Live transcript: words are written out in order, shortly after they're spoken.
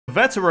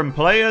Veteran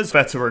players,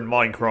 veteran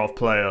Minecraft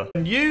player.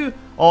 And you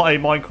are a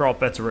Minecraft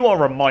veteran. You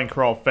are a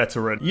Minecraft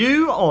veteran.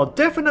 You are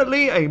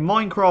definitely a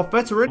Minecraft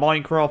veteran.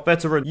 Minecraft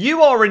veteran.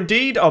 You are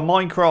indeed a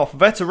Minecraft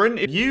veteran.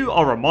 You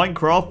are a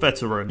Minecraft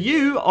veteran.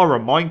 You are a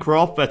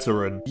Minecraft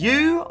veteran.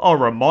 You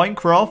are a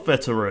Minecraft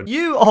veteran.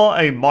 You are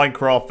a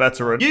Minecraft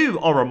veteran. You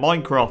are a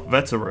Minecraft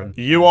veteran.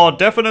 You are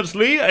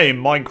definitely a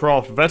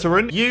Minecraft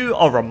veteran. You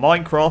are a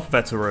Minecraft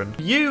veteran.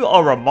 You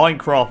are a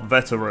Minecraft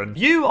veteran.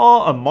 You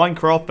are a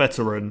Minecraft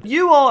veteran.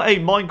 You are a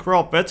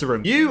Minecraft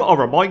veteran. You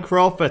are a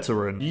Minecraft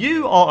veteran.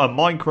 You are a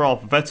Minecraft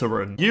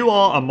veteran. You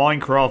are a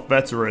Minecraft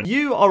veteran.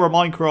 You are a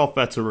Minecraft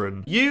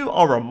veteran. You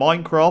are a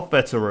Minecraft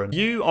veteran.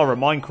 You are a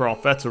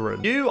Minecraft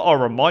veteran. You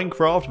are a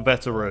Minecraft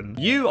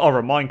veteran. You are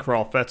a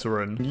Minecraft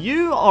veteran.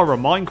 You are a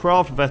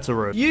Minecraft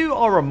veteran. You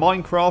are a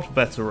Minecraft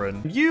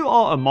veteran. You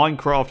are a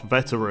Minecraft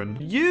veteran.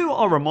 You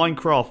are a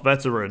Minecraft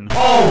veteran.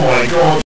 Oh my god.